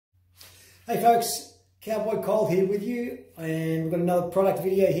Hey folks, Cowboy Cole here with you, and we've got another product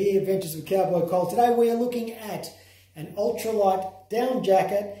video here, Adventures with Cowboy Cole. Today we are looking at an ultralight down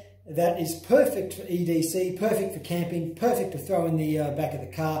jacket that is perfect for EDC, perfect for camping, perfect to throw in the back of the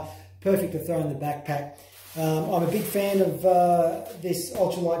car, perfect to throw in the backpack. I'm a big fan of this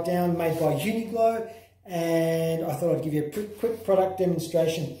ultralight down made by Uniqlo, and I thought I'd give you a quick product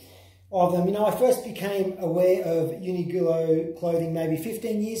demonstration of them. You know, I first became aware of Uniqlo clothing maybe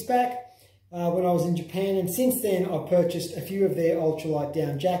 15 years back when I was in Japan, and since then I've purchased a few of their ultralight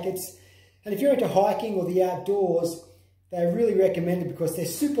down jackets. And if you're into hiking or the outdoors, they're really recommended because they're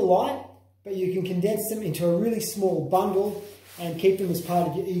super light, but you can condense them into a really small bundle and keep them as part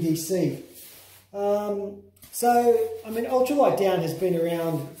of your EDC. So, I mean, ultralight down has been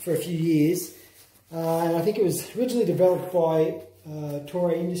around for a few years, and I think it was originally developed by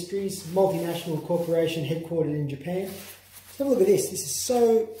throe Industries, multinational corporation headquartered in Japan. Let's have a look at this. This is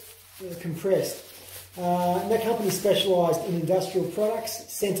so compressed. And that company specialised in industrial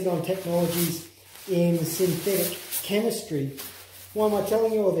products centred on technologies in synthetic chemistry. Why am I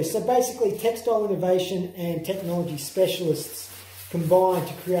telling you all this? So basically, textile innovation and technology specialists combined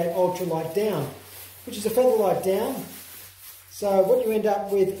to create ultralight down, which is a featherlight down. So what you end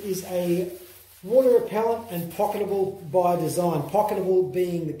up with is a water repellent and pocketable by design, pocketable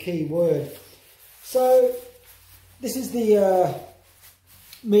being the key word. So this is the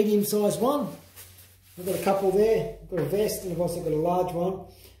medium-sized one. I've got a couple there. I've got a vest and I've also got a large one.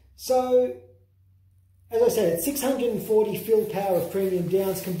 So, as I said, it's 640 fill power of premium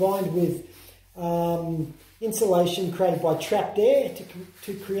downs combined with insulation created by trapped air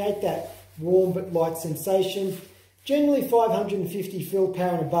to create that warm but light sensation. Generally 550 fill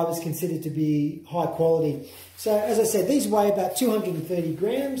power and above is considered to be high quality. So, as I said, these weigh about 230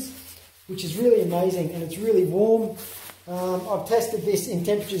 grams, which is really amazing, and it's really warm. I've tested this in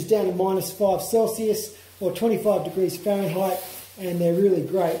temperatures down to -5 Celsius or 25 degrees Fahrenheit, and they're really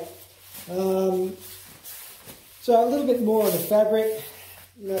great. So a little bit more on the fabric.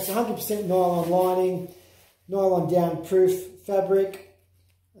 You know, it's 100% nylon lining, nylon down proof fabric.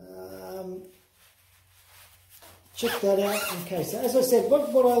 Check that out. Okay, so as I said,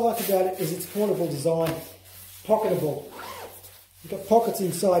 what I like about it is its portable design, pocketable. You've got pockets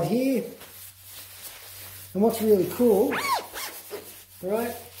inside here. And what's really cool,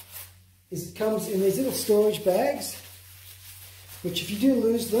 right, is it comes in these little storage bags, which if you do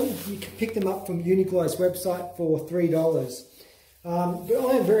lose them, you can pick them up from Uniqlo's website for $3. But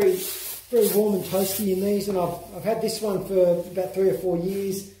I am very, very warm and toasty in these, and I've had this one for about 3 or 4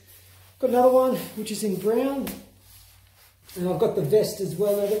 years. Got another one, which is in brown, and I've got the vest as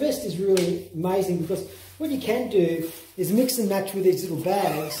well. Now, the vest is really amazing because what you can do is mix and match with these little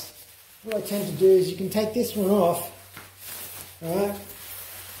bags. What I tend to do is you can take this one off, alright,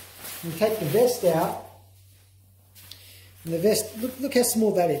 and take the vest out, and the vest, look how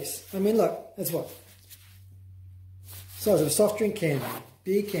small that is. I mean, look, that's what? Size of a soft drink can,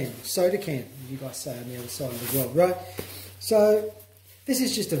 beer can, soda can, as you guys say on the other side of the world, right? So, this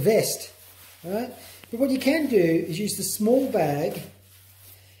is just a vest, alright? But what you can do is use the small bag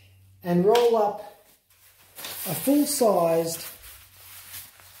and roll up a full-sized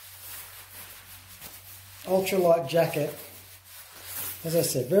ultralight jacket. As I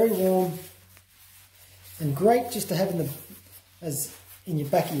said, very warm and great just to have in your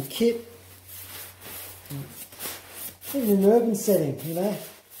back of your kit. Even in an urban setting, you know.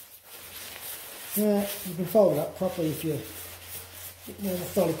 You can fold it up properly if you're a bit more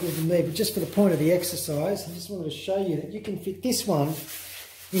methodical than me, but just for the point of the exercise, I just wanted to show you that you can fit this one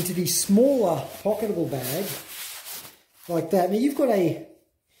into the smaller pocketable bag like that. Now you've got a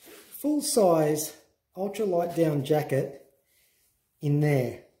full-size ultralight down jacket in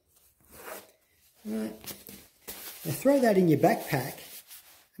there. Right. Now throw that in your backpack,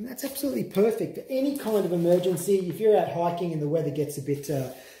 and that's absolutely perfect for any kind of emergency. If you're out hiking and the weather gets a bit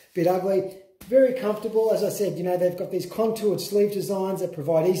ugly, very comfortable. As I said, you know, they've got these contoured sleeve designs that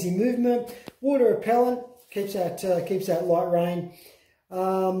provide easy movement, water repellent, keeps out light rain.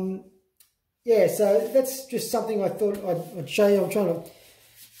 Yeah, so that's just something I thought I'd show you. I'm trying to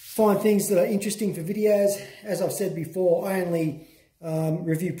find things that are interesting for videos. As I've said before, I only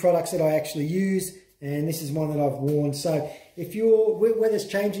review products that I actually use, and this is one that I've worn. So if your weather's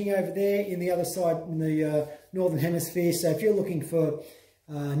changing over there in the other side, in the northern hemisphere, so if you're looking for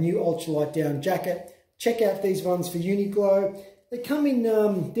a new ultralight down jacket, check out these ones for Uniqlo. They come in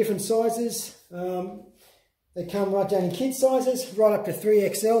different sizes. They come right down in kid sizes, right up to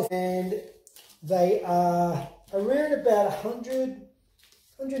 3XL, and they are around about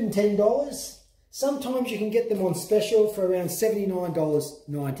 $110. Sometimes you can get them on special for around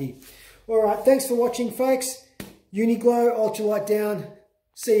 $79.90. All right, thanks for watching, folks. Uniqlo, ultralight down.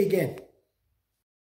 See you again.